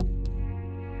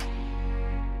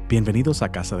Bienvenidos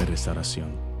a Casa de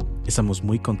Restauración. Estamos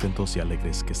muy contentos y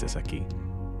alegres que estés aquí.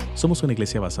 Somos una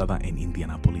iglesia basada en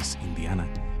Indianápolis,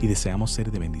 Indiana, y deseamos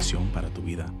ser de bendición para tu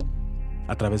vida.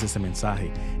 A través de este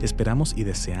mensaje, esperamos y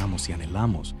deseamos y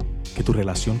anhelamos que tu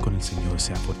relación con el Señor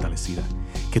sea fortalecida,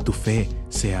 que tu fe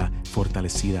sea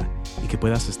fortalecida y que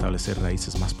puedas establecer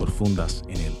raíces más profundas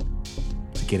en Él.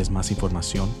 Si quieres más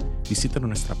información, visita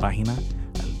nuestra página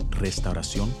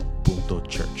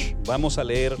restauración.church. Vamos a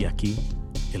leer y aquí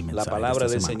el mensaje la palabra de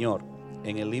del esta semana. Señor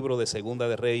en el libro de Segunda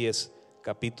de Reyes,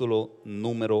 capítulo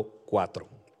número 4.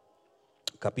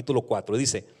 Capítulo 4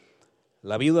 dice: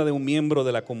 la viuda de un miembro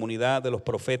de la comunidad de los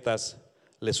profetas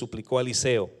le suplicó a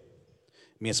Eliseo: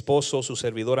 mi esposo, su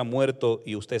servidor, ha muerto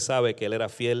y usted sabe que él era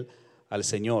fiel al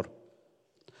Señor.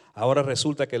 Ahora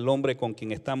resulta que el hombre con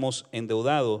quien estamos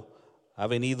endeudados ha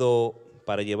venido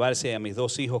para llevarse a mis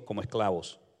 2 hijos como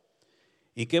esclavos.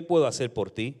 ¿Y qué puedo hacer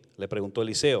por ti?, le preguntó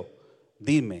Eliseo.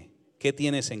 Dime, ¿qué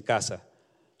tienes en casa?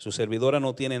 Su servidora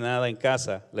no tiene nada en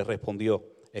casa, le respondió,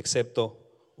 excepto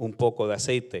un poco de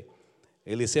aceite.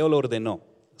 Eliseo le ordenó: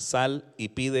 sal y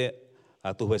pide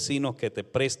a tus vecinos que te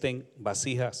presten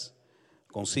vasijas,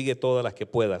 consigue todas las que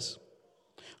puedas.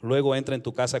 Luego entra en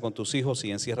tu casa con tus hijos y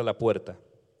encierra la puerta.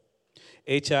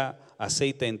 Echa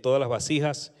aceite en todas las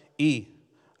vasijas y,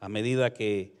 a medida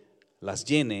que las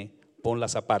llene,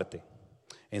 ponlas aparte.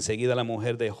 Enseguida la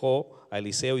mujer dejó a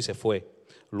Eliseo y se fue.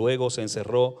 Luego se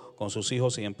encerró con sus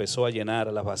hijos y empezó a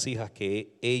llenar las vasijas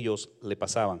que ellos le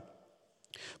pasaban.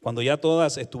 Cuando ya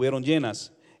todas estuvieron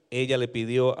llenas, ella le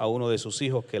pidió a uno de sus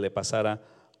hijos que le pasara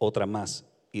otra más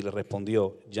y le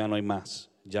respondió: ya no hay más,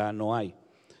 ya no hay.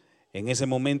 En ese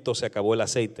momento se acabó el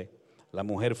aceite. La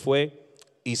mujer fue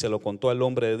y se lo contó al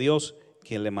hombre de Dios,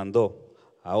 quien le mandó: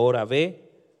 ahora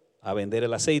ve a vender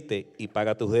el aceite y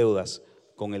paga tus deudas.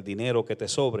 Con el dinero que te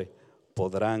sobre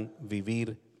podrán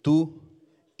vivir tú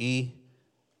y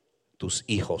tus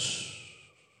hijos.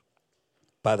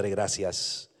 Padre,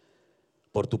 gracias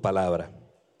por tu palabra.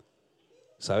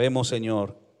 Sabemos,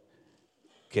 Señor,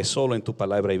 que solo en tu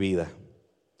palabra hay vida.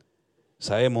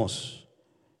 Sabemos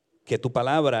que tu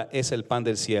palabra es el pan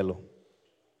del cielo.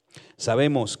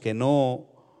 Sabemos que no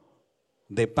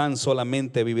de pan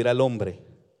solamente vivirá el hombre,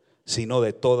 sino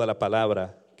de toda la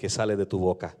palabra que sale de tu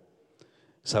boca.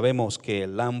 Sabemos que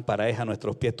lámpara es a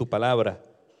nuestros pies tu palabra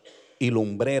y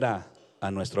lumbrera a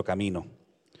nuestro camino.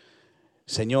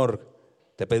 Señor,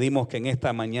 te pedimos que en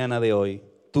esta mañana de hoy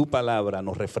tu palabra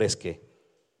nos refresque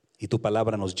y tu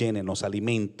palabra nos llene, nos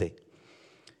alimente.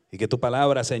 Y que tu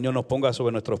palabra, Señor, nos ponga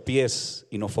sobre nuestros pies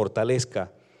y nos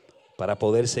fortalezca para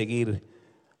poder seguir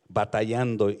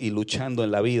batallando y luchando en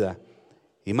la vida.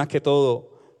 Y más que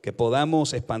todo, que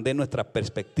podamos expandir nuestra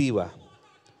perspectiva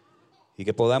y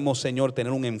que podamos, Señor,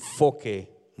 tener un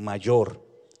enfoque mayor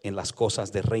en las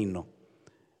cosas del reino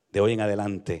de hoy en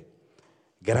adelante.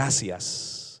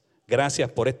 Gracias.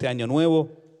 Gracias por este año nuevo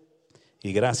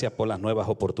y gracias por las nuevas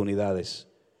oportunidades.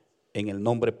 En el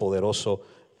nombre poderoso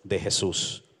de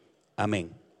Jesús.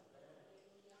 Amén.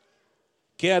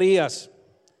 ¿Qué harías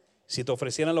si te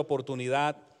ofrecieran la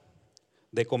oportunidad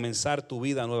de comenzar tu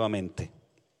vida nuevamente?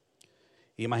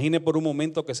 Imagine por un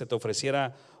momento que se te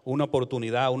ofreciera una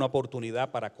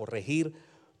oportunidad para corregir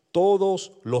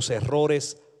todos los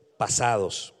errores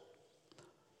pasados.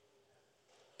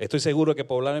 Estoy seguro que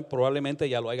probablemente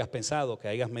ya lo hayas pensado, que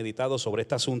hayas meditado sobre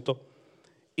este asunto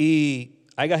y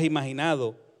hayas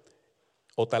imaginado,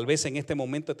 o tal vez en este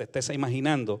momento te estés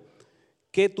imaginando,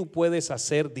 qué tú puedes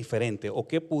hacer diferente o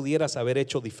qué pudieras haber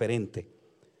hecho diferente.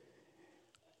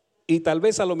 Y tal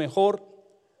vez a lo mejor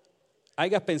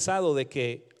hayas pensado de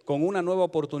que con una nueva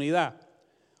oportunidad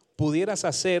pudieras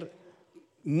hacer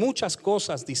muchas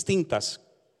cosas distintas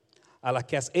a las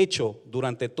que has hecho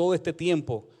durante todo este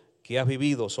tiempo que has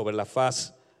vivido sobre la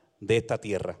faz de esta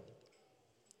tierra.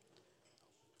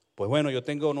 Pues bueno, yo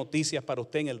tengo noticias para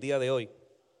usted en el día de hoy.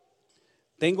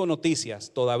 Tengo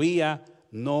noticias, todavía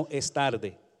no es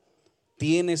tarde.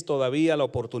 Tienes todavía la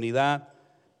oportunidad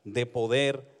de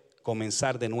poder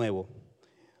comenzar de nuevo.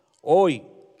 Hoy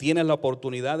tienes la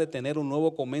oportunidad de tener un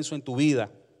nuevo comienzo en tu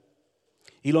vida.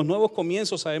 Y los nuevos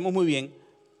comienzos sabemos muy bien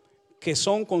que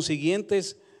son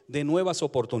consiguientes de nuevas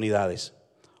oportunidades.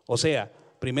 O sea,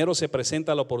 primero se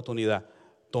presenta la oportunidad,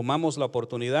 tomamos la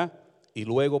oportunidad y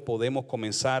luego podemos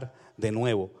comenzar de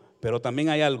nuevo. Pero también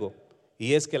hay algo,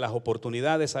 y es que las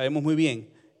oportunidades sabemos muy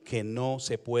bien que no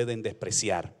se pueden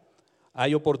despreciar.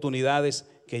 Hay oportunidades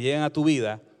que llegan a tu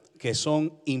vida que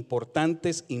son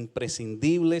importantes,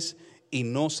 imprescindibles y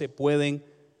no se pueden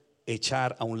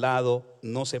echar a un lado,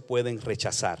 no se pueden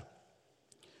rechazar.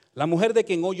 La mujer de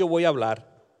quien hoy yo voy a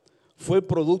hablar fue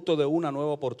producto de una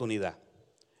nueva oportunidad.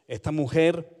 Esta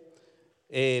mujer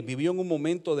vivió en un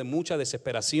momento de mucha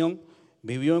desesperación,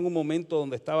 vivió en un momento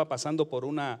donde estaba pasando por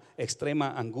una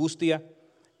extrema angustia,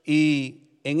 y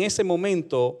en ese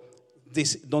momento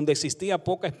donde existía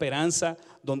poca esperanza,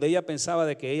 donde ella pensaba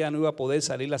de que ella no iba a poder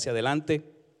salir hacia adelante,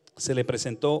 se le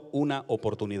presentó una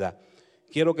oportunidad.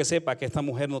 Quiero que sepa que esta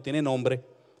mujer no tiene nombre,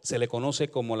 se le conoce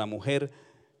como la mujer,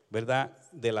 ¿verdad?,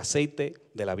 del aceite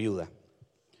de la viuda.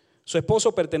 Su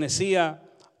esposo pertenecía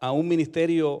a un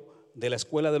ministerio de la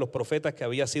escuela de los profetas que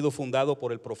había sido fundado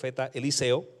por el profeta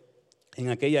Eliseo en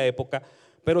aquella época,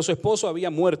 pero su esposo había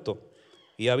muerto,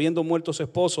 y habiendo muerto su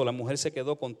esposo, la mujer se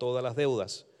quedó con todas las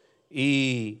deudas,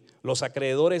 y los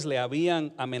acreedores le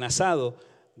habían amenazado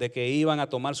de que iban a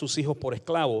tomar sus hijos por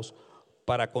esclavos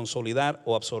para consolidar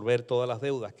o absorber todas las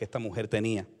deudas que esta mujer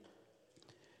tenía.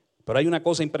 Pero hay una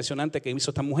cosa impresionante que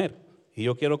hizo esta mujer, y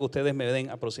yo quiero que ustedes me den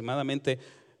aproximadamente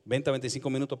 20 a 25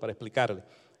 minutos para explicarle.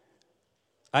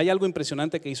 Hay algo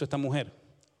impresionante que hizo esta mujer.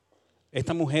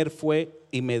 Esta mujer fue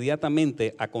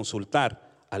inmediatamente a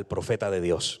consultar al profeta de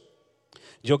Dios.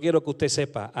 Yo quiero que usted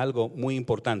sepa algo muy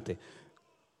importante.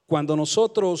 Cuando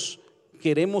nosotros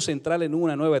queremos entrar en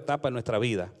una nueva etapa en nuestra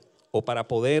vida, o para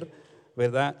poder,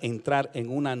 ¿verdad?, entrar en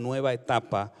una nueva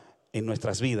etapa en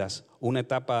nuestras vidas, una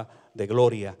etapa de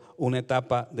gloria, una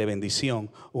etapa de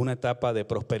bendición, una etapa de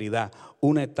prosperidad,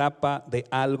 una etapa de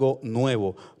algo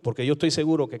nuevo, porque yo estoy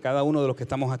seguro que cada uno de los que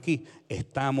estamos aquí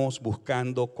estamos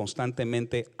buscando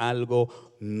constantemente algo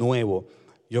nuevo.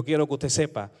 Yo quiero que usted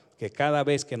sepa que cada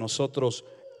vez que nosotros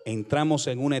entramos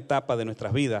en una etapa de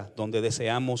nuestras vidas donde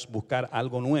deseamos buscar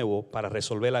algo nuevo para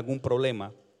resolver algún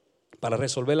problema, para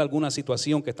resolver alguna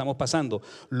situación que estamos pasando,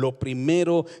 lo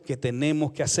primero que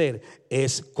tenemos que hacer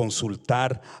es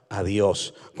consultar a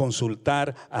Dios,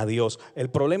 consultar a Dios. El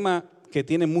problema que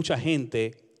tiene mucha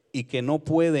gente y que no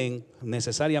pueden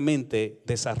necesariamente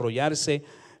desarrollarse,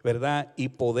 ¿verdad?, y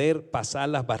poder pasar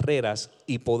las barreras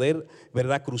y poder,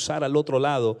 ¿verdad?, cruzar al otro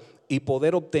lado y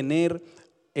poder obtener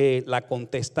la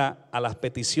contesta a las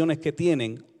peticiones que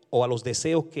tienen o a los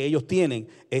deseos que ellos tienen,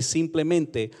 es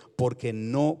simplemente porque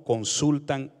no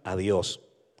consultan a Dios.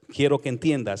 Quiero que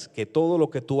entiendas que todo lo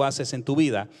que tú haces en tu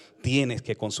vida tienes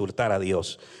que consultar a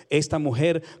Dios. Esta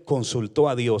mujer consultó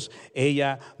a Dios.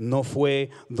 Ella no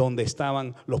fue donde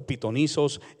estaban los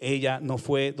pitonizos, ella no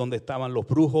fue donde estaban los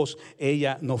brujos,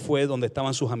 ella no fue donde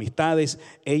estaban sus amistades,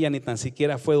 ella ni tan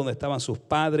siquiera fue donde estaban sus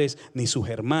padres, ni sus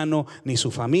hermanos, ni su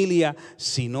familia,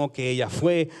 sino que ella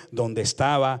fue donde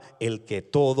estaba el que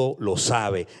todo lo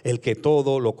sabe, el que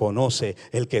todo lo conoce,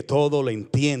 el que todo lo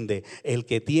entiende, el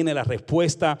que tiene la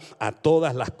respuesta a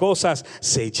todas las cosas.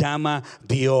 Se llama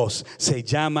Dios. Se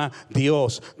llama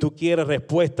Dios. Tú quieres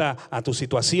respuesta a tu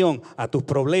situación, a tus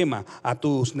problemas, a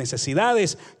tus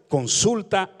necesidades.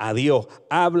 Consulta a Dios,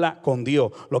 habla con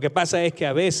Dios. Lo que pasa es que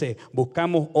a veces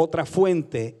buscamos otra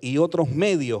fuente y otros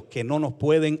medios que no nos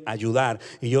pueden ayudar.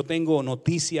 Y yo tengo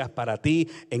noticias para ti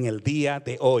en el día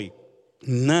de hoy.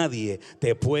 Nadie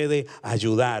te puede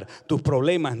ayudar. Tus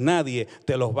problemas nadie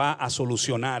te los va a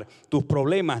solucionar. Tus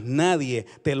problemas nadie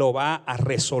te los va a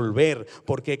resolver,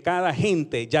 porque cada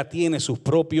gente ya tiene sus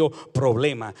propios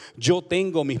problemas. Yo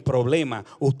tengo mis problemas,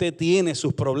 usted tiene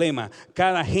sus problemas,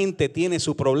 cada gente tiene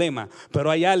su problema, pero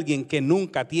hay alguien que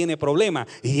nunca tiene problema,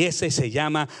 y ese se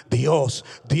llama Dios.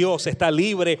 Dios está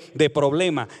libre de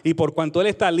problemas, y por cuanto Él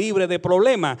está libre de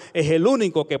problemas, es el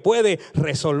único que puede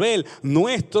resolver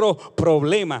nuestros problemas.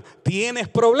 ¿Tienes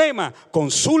problema?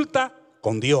 Consulta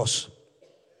con Dios.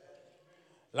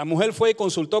 La mujer fue y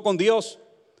consultó con Dios,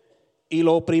 y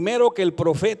lo primero que el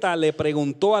profeta le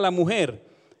preguntó a la mujer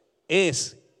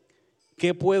es: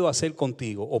 ¿qué puedo hacer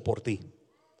contigo o por ti?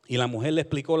 Y la mujer le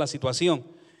explicó la situación.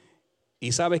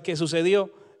 ¿Y sabes qué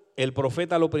sucedió? El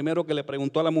profeta lo primero que le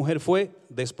preguntó a la mujer fue,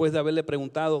 después de haberle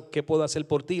preguntado ¿qué puedo hacer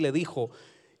por ti?, le dijo: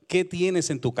 ¿qué tienes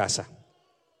en tu casa?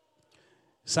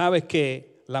 ¿Sabes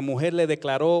que la mujer le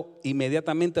declaró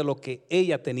inmediatamente lo que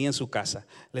ella tenía en su casa?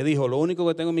 Le dijo: lo único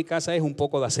que tengo en mi casa es un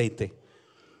poco de aceite.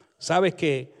 Sabes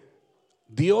que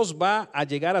Dios va a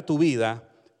llegar a tu vida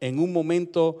en un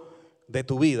momento de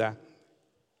tu vida,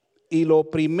 y lo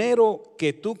primero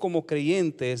que tú como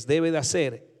creyentes debes de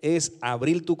hacer es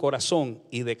abrir tu corazón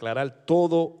y declarar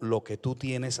todo lo que tú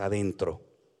tienes adentro.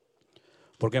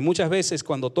 Porque muchas veces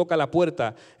cuando toca la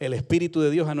puerta el Espíritu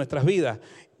de Dios a nuestras vidas,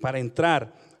 para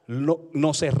entrar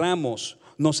nos cerramos,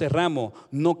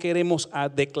 no queremos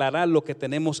declarar lo que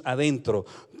tenemos adentro.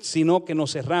 sino que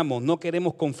nos cerramos, no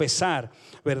queremos confesar,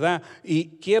 ¿verdad?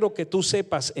 Y quiero que tú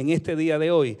sepas en este día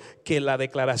de hoy que la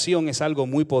declaración es algo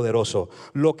muy poderoso.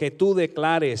 Lo que tú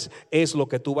declares es lo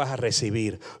que tú vas a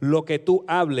recibir. Lo que tú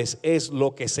hables es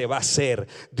lo que se va a hacer.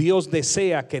 Dios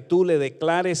desea que tú le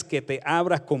declares, que te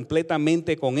abras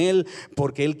completamente con Él,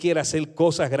 porque Él quiere hacer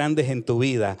cosas grandes en tu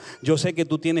vida. Yo sé que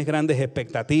tú tienes grandes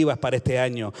expectativas para este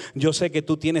año. Yo sé que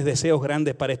tú tienes deseos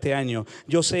grandes para este año.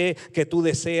 Yo sé que tú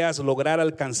deseas lograr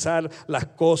alcanzar las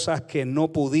cosas que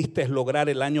no pudiste lograr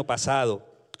el año pasado.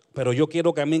 Pero yo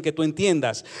quiero también que tú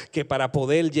entiendas que para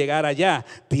poder llegar allá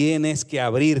tienes que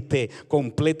abrirte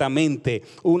completamente.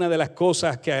 Una de las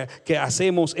cosas que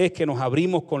hacemos es que nos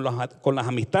abrimos con las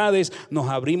amistades, nos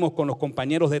abrimos con los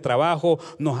compañeros de trabajo,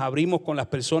 nos abrimos con las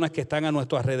personas que están a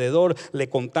nuestro alrededor, le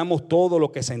contamos todo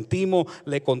lo que sentimos,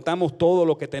 le contamos todo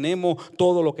lo que tenemos,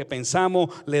 todo lo que pensamos,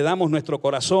 le damos nuestro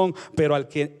corazón, pero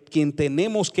quien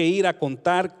tenemos que ir a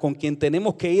contar, con quien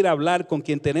tenemos que ir a hablar, con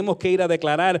quien tenemos que ir a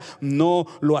declarar, no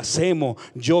lo hacemos.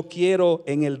 Yo quiero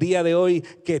en el día de hoy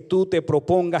que tú te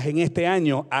propongas en este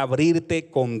año abrirte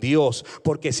con Dios,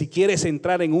 porque si quieres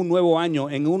entrar en un nuevo año,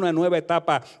 en una nueva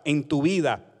etapa en tu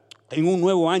vida, en un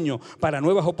nuevo año, para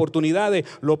nuevas oportunidades,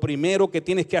 lo primero que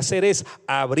tienes que hacer es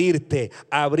abrirte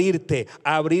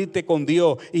con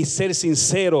Dios y ser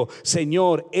sincero.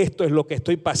 Señor, esto es lo que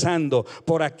estoy pasando,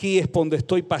 por aquí es donde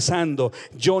estoy pasando,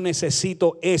 yo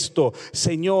necesito esto.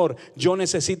 Señor, yo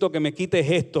necesito que me quites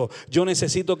esto, yo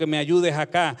necesito que me ayudes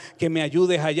acá, que me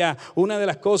ayudes allá. Una de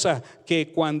las cosas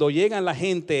que cuando llegan la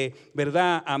gente,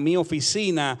 ¿verdad?, a mi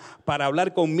oficina para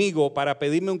hablar conmigo, para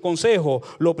pedirme un consejo,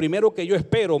 lo primero que yo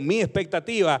espero, mi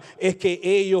expectativa es que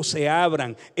ellos se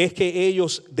abran, es que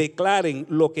ellos declaren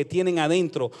lo que tienen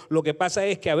adentro. Lo que pasa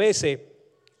es que a veces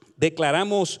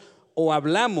declaramos o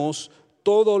hablamos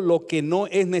todo lo que no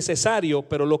es necesario,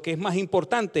 pero lo que es más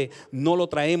importante no lo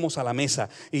traemos a la mesa.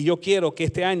 Y yo quiero que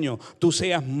este año tú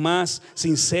seas más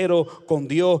sincero con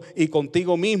Dios y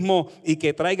contigo mismo, y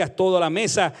que traigas todo a la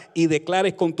mesa y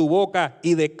declares con tu boca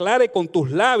y declare con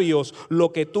tus labios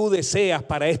lo que tú deseas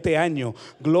para este año.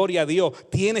 Gloria a Dios.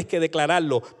 Tienes que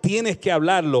declararlo, tienes que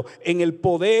hablarlo. En el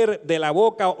poder de la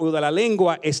boca o de la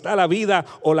lengua está la vida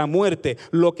o la muerte.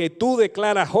 Lo que tú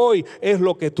declaras hoy es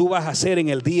lo que tú vas a hacer en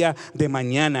el día de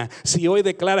mañana. Si hoy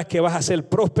declaras que vas a ser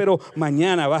próspero,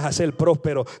 mañana vas a ser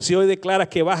próspero. Si hoy declaras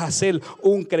que vas a ser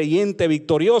un creyente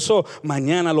victorioso,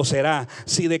 mañana lo será.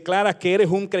 Si declaras que eres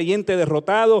un creyente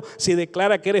derrotado, si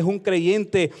declaras que eres un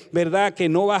creyente, ¿verdad?, que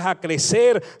no vas a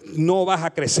crecer, no vas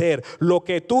a crecer. Lo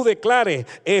que tú declares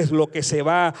es lo que se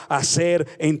va a hacer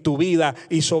en tu vida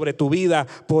y sobre tu vida.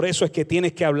 Por eso es que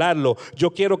tienes que hablarlo.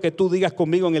 Yo quiero que tú digas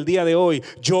conmigo en el día de hoy: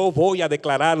 yo voy a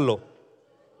declararlo.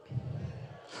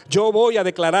 Yo voy a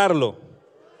declararlo.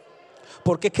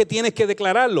 Porque es que tienes que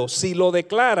declararlo. Si lo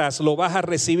declaras, lo vas a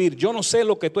recibir. Yo no sé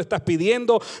lo que tú estás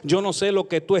pidiendo, yo no sé lo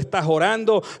que tú estás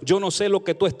orando, yo no sé lo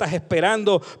que tú estás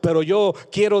esperando, pero yo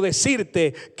quiero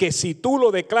decirte que si tú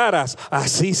lo declaras,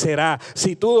 así será.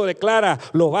 Si tú lo declaras,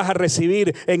 lo vas a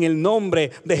recibir en el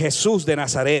nombre de Jesús de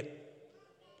Nazaret.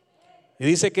 Y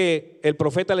dice que el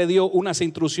profeta le dio unas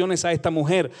instrucciones a esta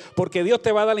mujer, porque Dios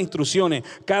te va a dar instrucciones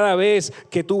cada vez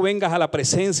que tú vengas a la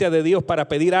presencia de Dios para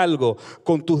pedir algo,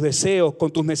 con tus deseos, con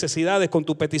tus necesidades, con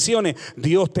tus peticiones.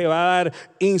 Dios te va a dar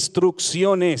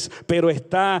instrucciones, pero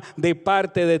está de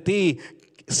parte de ti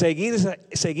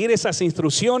seguir esas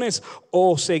instrucciones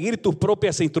o seguir tus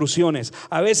propias instrucciones.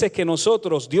 A veces que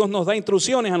Dios nos da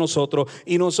instrucciones a nosotros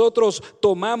y nosotros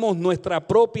tomamos nuestra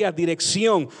propia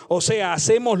dirección, o sea,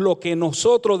 hacemos lo que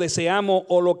nosotros deseamos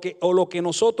o lo que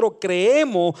nosotros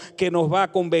creemos que nos va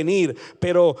a convenir.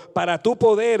 Pero para tú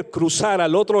poder cruzar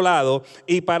al otro lado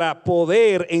y para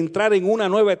poder entrar en una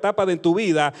nueva etapa de tu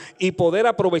vida y poder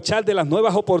aprovechar de las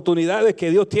nuevas oportunidades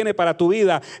que Dios tiene para tu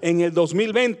vida en el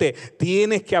 2020,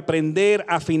 tienes que aprender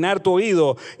a afinar tu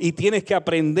oído y tienes que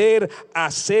aprender a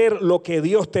hacer lo que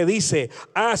Dios te dice.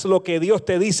 Haz lo que Dios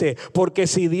te dice, porque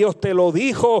si Dios te lo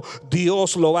dijo,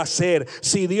 Dios lo va a hacer.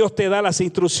 Si Dios te da las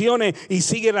instrucciones y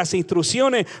sigue las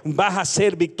instrucciones, vas a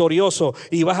ser victorioso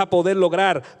y vas a poder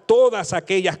lograr todas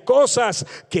aquellas cosas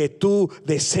que tú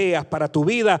deseas para tu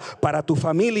vida, para tu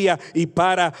familia y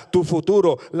para tu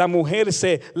futuro.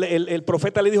 El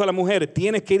profeta le dijo a la mujer: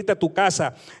 tienes que irte a tu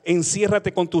casa,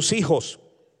 enciérrate con tus hijos.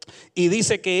 Y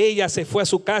dice que ella se fue a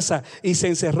su casa y se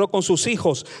encerró con sus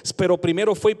hijos, pero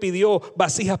primero fue y pidió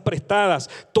vasijas prestadas,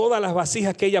 todas las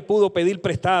vasijas que ella pudo pedir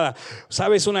prestadas.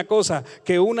 ¿Sabes una cosa?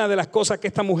 Que una de las cosas que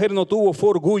esta mujer no tuvo fue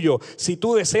orgullo. Si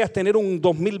tú deseas tener un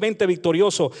 2020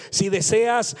 victorioso, si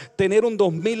deseas tener un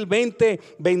 2020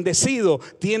 bendecido,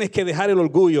 tienes que dejar el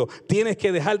orgullo, tienes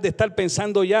que dejar de estar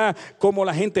pensando ya cómo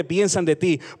la gente piensa de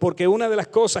ti, porque una de las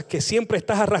cosas que siempre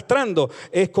estás arrastrando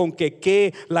es con que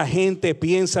qué la gente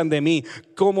piensa de mí,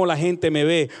 cómo la gente me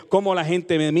ve, cómo la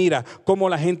gente me mira, cómo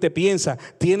la gente piensa.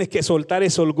 Tienes que soltar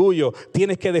ese orgullo,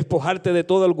 tienes que despojarte de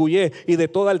toda orgullez y de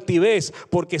toda altivez,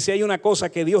 porque si hay una cosa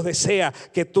que Dios desea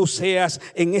que tú seas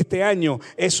en este año,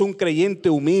 es un creyente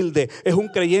humilde, es un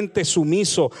creyente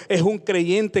sumiso, es un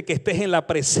creyente que estés en la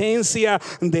presencia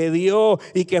de Dios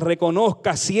y que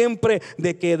reconozca siempre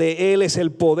de que de Él es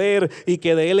el poder y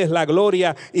que de Él es la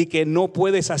gloria y que no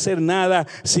puedes hacer nada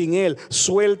sin Él.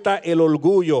 Suelta el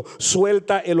orgullo,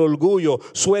 suelta el orgullo,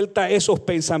 suelta esos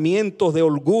pensamientos de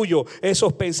orgullo,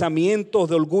 esos pensamientos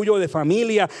de orgullo de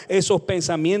familia, esos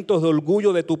pensamientos de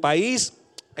orgullo de tu país,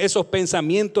 esos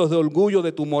pensamientos de orgullo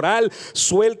de tu moral.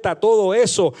 Suelta todo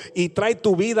eso y trae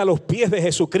tu vida a los pies de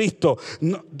Jesucristo.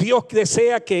 Dios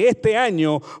desea que este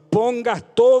año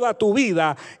pongas toda tu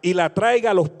vida y la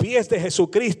traiga a los pies de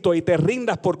Jesucristo y te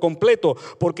rindas por completo,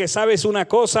 porque sabes una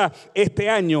cosa, este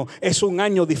año es un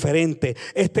año diferente,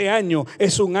 este año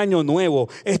es un año nuevo,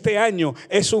 este año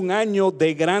es un año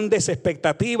de grandes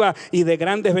expectativas y de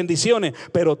grandes bendiciones,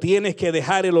 pero tienes que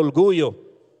dejar el orgullo.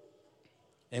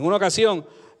 En una ocasión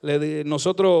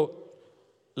nosotros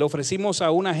le ofrecimos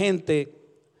a una gente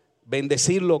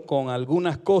bendecirlo con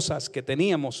algunas cosas que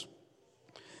teníamos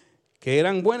que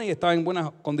eran buenas y estaban en buenas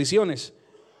condiciones,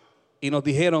 y nos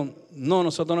dijeron: no,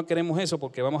 nosotros no queremos eso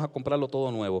porque vamos a comprarlo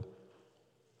todo nuevo.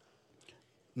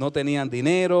 No tenían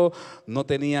dinero, no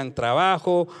tenían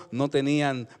trabajo, no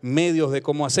tenían medios de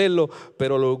cómo hacerlo,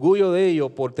 pero el orgullo de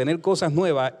ellos por tener cosas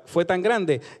nuevas fue tan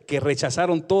grande que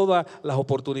rechazaron todas las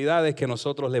oportunidades que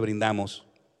nosotros le brindamos.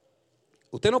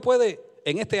 Usted no puede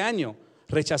en este año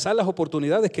rechazar las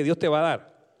oportunidades que Dios te va a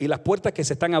dar y las puertas que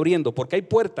se están abriendo, porque hay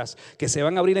puertas que se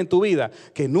van a abrir en tu vida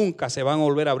que nunca se van a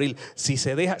volver a abrir. Si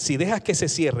dejas que se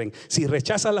cierren, si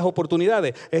rechazas las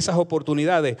oportunidades, esas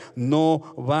oportunidades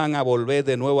no van a volver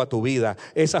de nuevo a tu vida.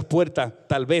 Esas puertas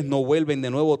tal vez no vuelven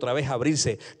de nuevo otra vez a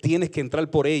abrirse. Tienes que entrar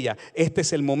por ellas. Este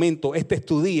es el momento, este es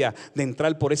tu día de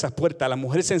entrar por esas puertas. La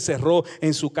mujer se encerró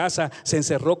en su casa, se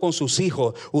encerró con sus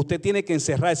hijos. Usted tiene que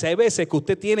encerrarse. Hay veces que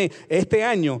usted tiene, este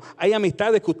año, hay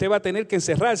amistades que usted va a tener que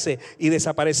encerrarse y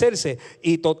desaparecerse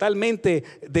y totalmente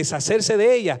deshacerse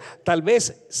de ella. Tal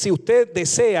vez si usted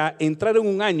desea entrar en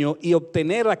un año y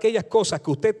obtener aquellas cosas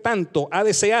que usted tanto ha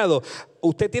deseado,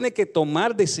 usted tiene que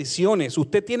tomar decisiones,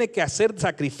 usted tiene que hacer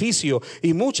sacrificio,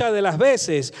 y muchas de las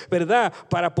veces, ¿verdad?,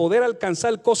 para poder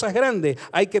alcanzar cosas grandes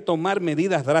hay que tomar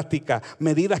medidas drásticas,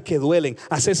 medidas que duelen,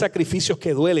 hacer sacrificios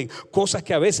que duelen, cosas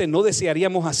que a veces no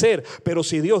desearíamos hacer, pero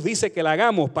si Dios dice que la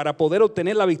hagamos para poder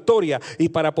obtener la victoria y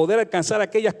para poder alcanzar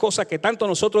aquellas cosas que tanto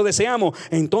nosotros deseamos,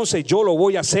 entonces yo lo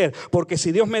voy a hacer, porque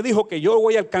si Dios me dijo que yo lo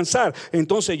voy a alcanzar,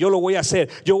 entonces yo lo voy a hacer.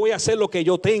 Yo voy a hacer lo que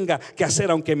yo tenga que hacer,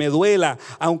 aunque me duela,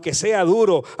 aunque sea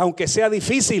duro, aunque sea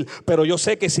difícil, pero yo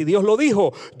sé que si Dios lo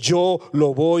dijo, yo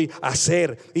lo voy a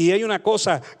hacer. Y hay una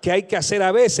cosa que hay que hacer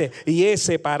a veces, y es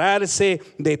separarse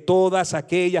de todas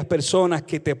aquellas personas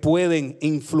que te pueden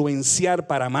influenciar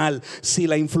para mal. Si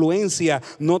la influencia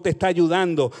no te está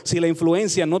ayudando, si la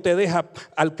influencia no te deja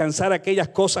alcanzar aquellas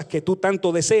cosas que tú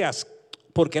tanto deseas,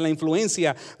 porque la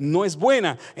influencia no es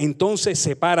buena, entonces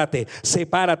sepárate,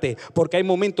 porque hay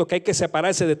momentos que hay que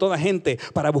separarse de toda gente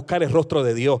para buscar el rostro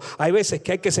de Dios. Hay veces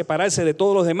que hay que separarse de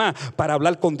todos los demás para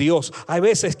hablar con Dios. Hay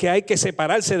veces que hay que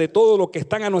separarse de todo lo que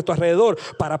están a nuestro alrededor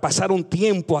para pasar un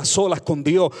tiempo a solas con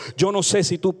Dios. Yo no sé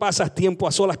si tú pasas tiempo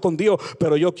a solas con Dios,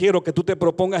 pero yo quiero que tú te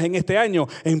propongas en este año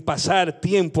en pasar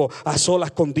tiempo a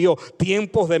solas con Dios,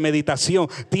 tiempos de meditación,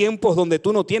 tiempos donde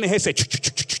tú no tienes ese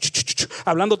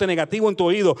hablándote negativo en tu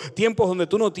oído, tiempos donde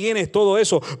tú no tienes todo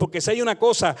eso, porque si hay una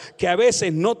cosa que a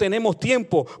veces no tenemos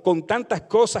tiempo, con tantas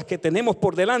cosas que tenemos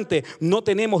por delante, no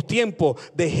tenemos tiempo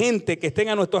de gente que estén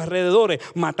a nuestros alrededores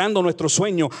matando nuestros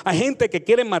sueños. Hay gente que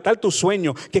quiere matar tus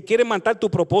sueños, que quieren matar tu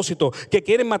propósito, que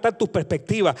quieren matar tus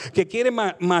perspectivas, que quieren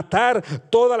matar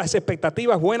todas las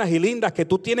expectativas buenas y lindas que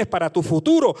tú tienes para tu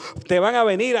futuro. Te van a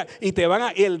venir y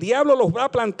el diablo los va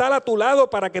a plantar a tu lado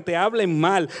para que te hablen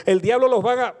mal. El diablo los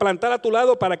va a plantar a tu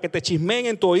lado para que te chismeen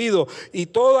en tu oído, y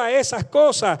todas esas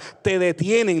cosas te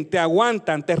detienen, te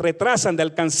aguantan, te retrasan de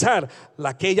alcanzar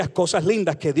aquellas cosas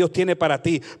lindas que Dios tiene para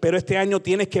ti. Pero este año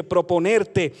tienes que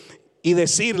proponerte y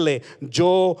decirle: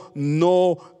 yo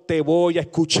no te voy a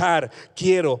escuchar.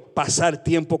 Quiero pasar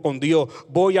tiempo con Dios.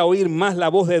 Voy a oír más la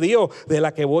voz de Dios de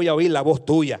la que voy a oír la voz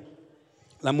tuya.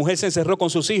 La mujer se encerró con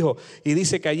sus hijos y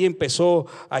dice que allí empezó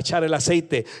a echar el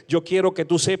aceite. Yo quiero que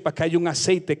tú sepas que hay un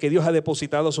aceite que Dios ha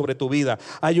depositado sobre tu vida.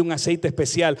 Hay un aceite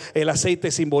especial. El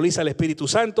aceite simboliza el Espíritu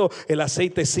Santo. El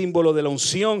aceite es símbolo de la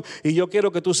unción. Y yo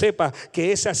quiero que tú sepas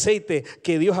que ese aceite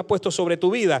que Dios ha puesto sobre tu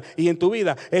vida y en tu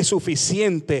vida es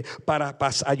suficiente para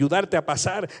ayudarte a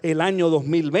pasar el año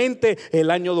 2020, el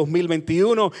año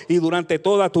 2021 y durante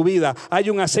toda tu vida.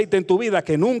 Hay un aceite en tu vida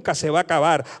que nunca se va a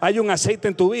acabar. Hay un aceite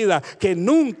en tu vida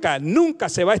que nunca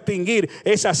se va a extinguir.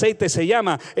 Ese aceite se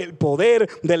llama el poder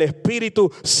del Espíritu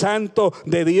Santo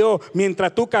de Dios.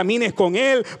 Mientras tú camines con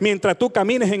Él, mientras tú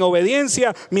camines en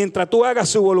obediencia, mientras tú hagas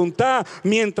su voluntad,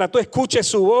 mientras tú escuches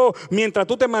su voz, mientras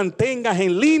tú te mantengas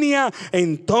en línea,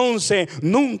 entonces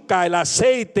nunca el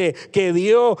aceite que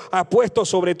Dios ha puesto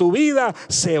sobre tu vida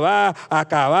se va a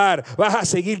acabar. Vas a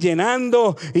seguir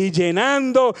llenando y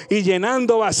llenando y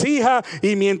llenando vasijas,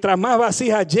 y mientras más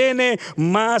vasijas llene,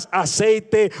 más aceite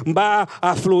va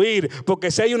a fluir. Porque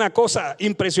si hay una cosa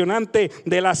impresionante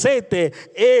del aceite,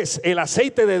 es el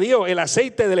aceite de Dios, el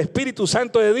aceite del Espíritu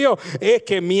Santo de Dios, es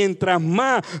que mientras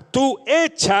más tú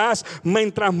echas,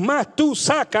 mientras más tú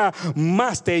sacas,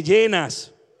 más te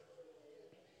llenas.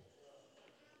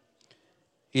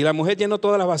 Y la mujer llenó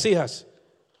todas las vasijas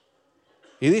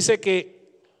y dice que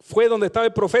fue donde estaba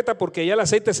el profeta porque ya el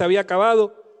aceite se había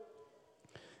acabado,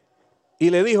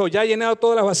 y le dijo: ya he llenado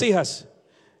todas las vasijas.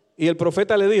 Y el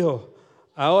profeta le dijo: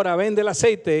 ahora vende el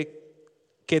aceite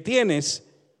que tienes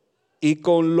y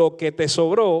con lo que te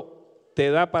sobró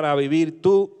te da para vivir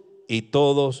tú y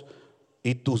todos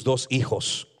y tus 2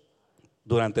 hijos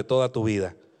durante toda tu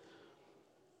vida.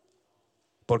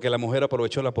 Porque la mujer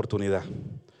aprovechó la oportunidad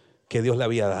que Dios le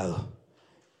había dado.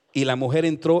 Y la mujer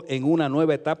entró en una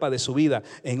nueva etapa de su vida,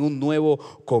 en un nuevo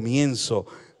comienzo.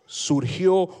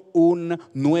 Surgió un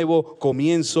nuevo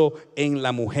comienzo en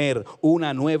la mujer,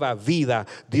 una nueva vida.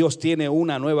 Dios tiene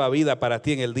una nueva vida para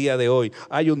ti en el día de hoy.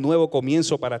 Hay un nuevo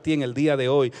comienzo para ti en el día de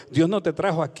hoy. Dios no te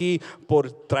trajo aquí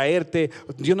por traerte,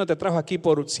 Dios no te trajo aquí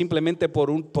simplemente por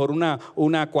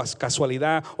una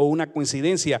casualidad o una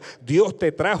coincidencia. Dios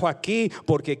te trajo aquí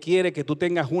porque quiere que tú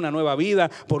tengas una nueva vida,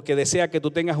 porque desea que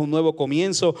tú tengas un nuevo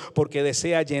comienzo, porque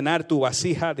desea llenar tu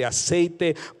vasija de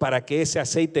aceite para que ese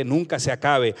aceite nunca se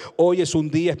acabe. Hoy es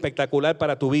un día espectacular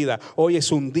para tu vida. Hoy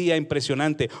es un día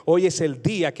impresionante. Hoy es el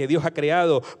día que Dios ha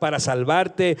creado para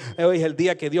salvarte. Hoy es el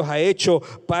día que Dios ha hecho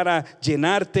para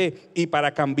llenarte y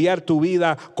para cambiar tu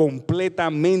vida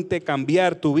completamente,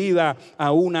 cambiar tu vida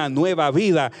a una nueva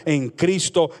vida en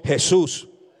Cristo Jesús.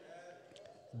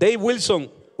 Dave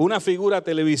Wilson, una figura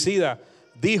televisiva,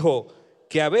 dijo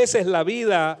que a veces la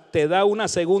vida te da una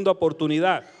segunda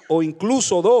oportunidad o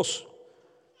incluso 2.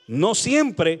 No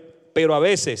siempre, pero a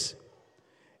veces.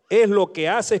 Es lo que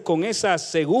haces con esas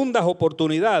segundas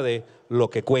oportunidades lo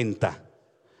que cuenta.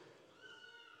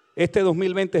 Este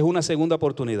 2020 es una segunda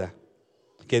oportunidad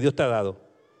que Dios te ha dado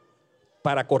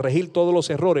para corregir todos los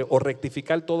errores o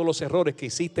rectificar todos los errores que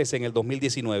hiciste en el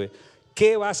 2019.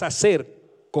 ¿Qué vas a hacer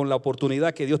con la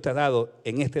oportunidad que Dios te ha dado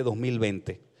en este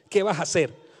 2020? ¿Qué vas a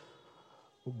hacer?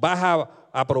 ¿Vas a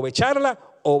aprovecharla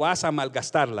o vas a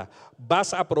malgastarla?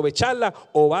 ¿Vas a aprovecharla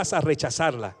o vas a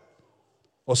rechazarla?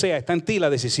 O sea, está en ti la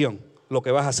decisión, lo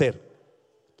que vas a hacer.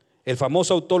 El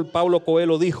famoso autor Paulo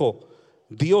Coelho dijo: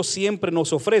 Dios siempre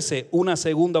nos ofrece una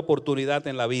segunda oportunidad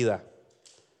en la vida.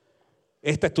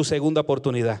 Esta es tu segunda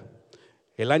oportunidad.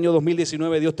 El año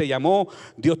 2019 Dios te llamó,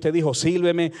 Dios te dijo: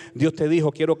 sírveme. Dios te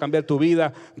dijo: quiero cambiar tu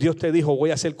vida. Dios te dijo: voy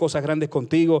a hacer cosas grandes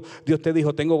contigo. Dios te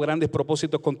dijo: tengo grandes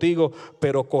propósitos contigo.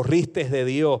 Pero corriste de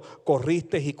Dios,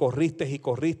 corriste y corriste y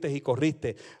corriste y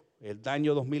corriste. El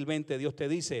año 2020 Dios te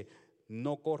dice: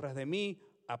 no corras de mí,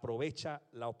 aprovecha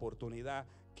la oportunidad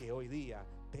que hoy día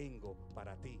tengo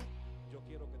para ti. Yo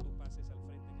quiero que